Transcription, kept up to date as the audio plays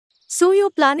So you're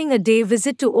planning a day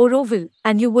visit to Auroville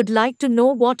and you would like to know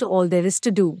what all there is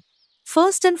to do.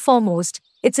 First and foremost,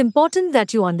 it's important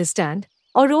that you understand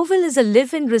Auroville is a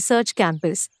live-in research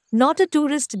campus, not a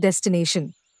tourist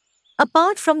destination.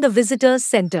 Apart from the visitors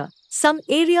center, some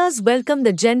areas welcome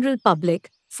the general public,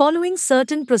 following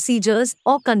certain procedures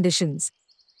or conditions.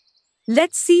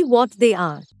 Let's see what they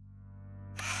are.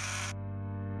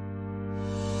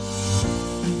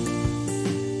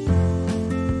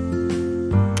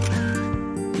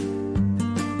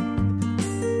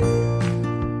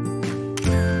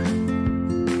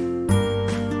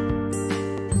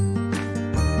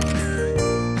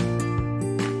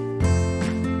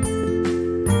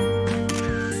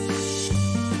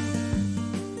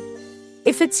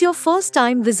 If it's your first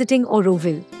time visiting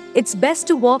Auroville, it's best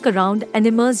to walk around and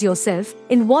immerse yourself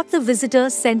in what the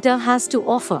Visitors Center has to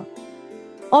offer.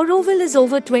 Auroville is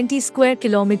over 20 square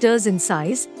kilometers in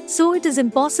size, so it is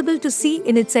impossible to see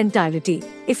in its entirety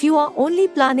if you are only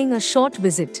planning a short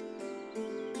visit.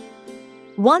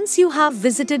 Once you have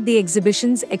visited the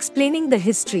exhibitions explaining the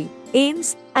history,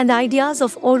 aims, and ideas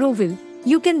of Auroville,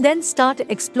 you can then start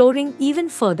exploring even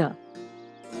further.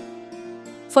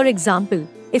 For example,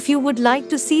 if you would like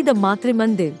to see the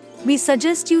Matrimandir, we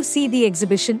suggest you see the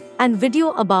exhibition and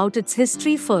video about its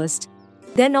history first,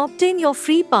 then obtain your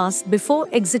free pass before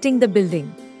exiting the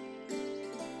building.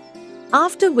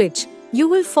 After which, you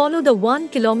will follow the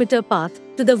 1-kilometer path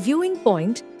to the viewing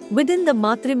point within the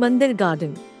Matrimandir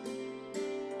garden.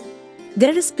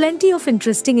 There is plenty of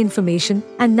interesting information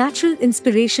and natural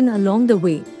inspiration along the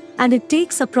way, and it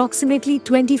takes approximately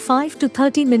 25 to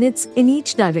 30 minutes in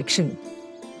each direction.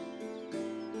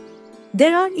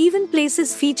 There are even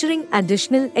places featuring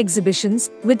additional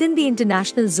exhibitions within the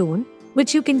international zone,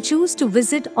 which you can choose to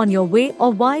visit on your way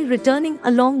or while returning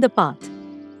along the path.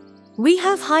 We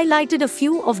have highlighted a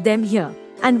few of them here,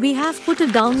 and we have put a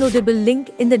downloadable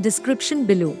link in the description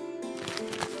below.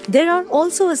 There are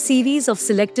also a series of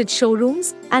selected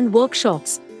showrooms and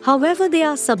workshops, however they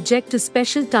are subject to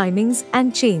special timings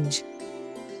and change.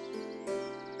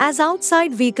 As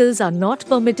outside vehicles are not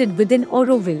permitted within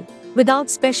Auroville, without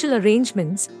special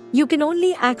arrangements, you can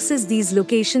only access these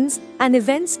locations and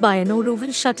events by an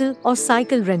Auroville shuttle or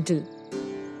cycle rental.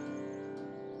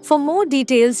 For more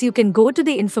details, you can go to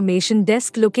the information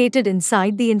desk located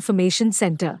inside the information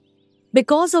center.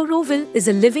 Because Auroville is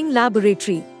a living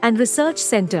laboratory and research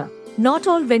center, not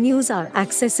all venues are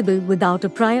accessible without a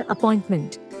prior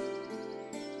appointment.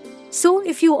 So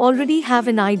if you already have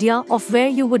an idea of where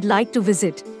you would like to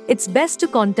visit, it's best to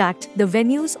contact the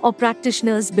venues or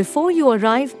practitioners before you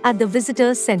arrive at the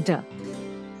Visitors Center.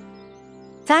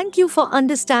 Thank you for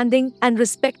understanding and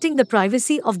respecting the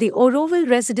privacy of the Auroville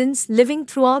residents living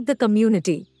throughout the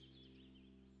community.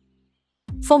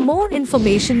 For more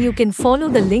information, you can follow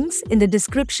the links in the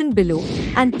description below,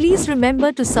 and please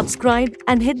remember to subscribe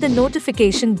and hit the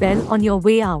notification bell on your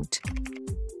way out.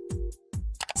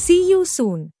 See you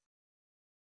soon.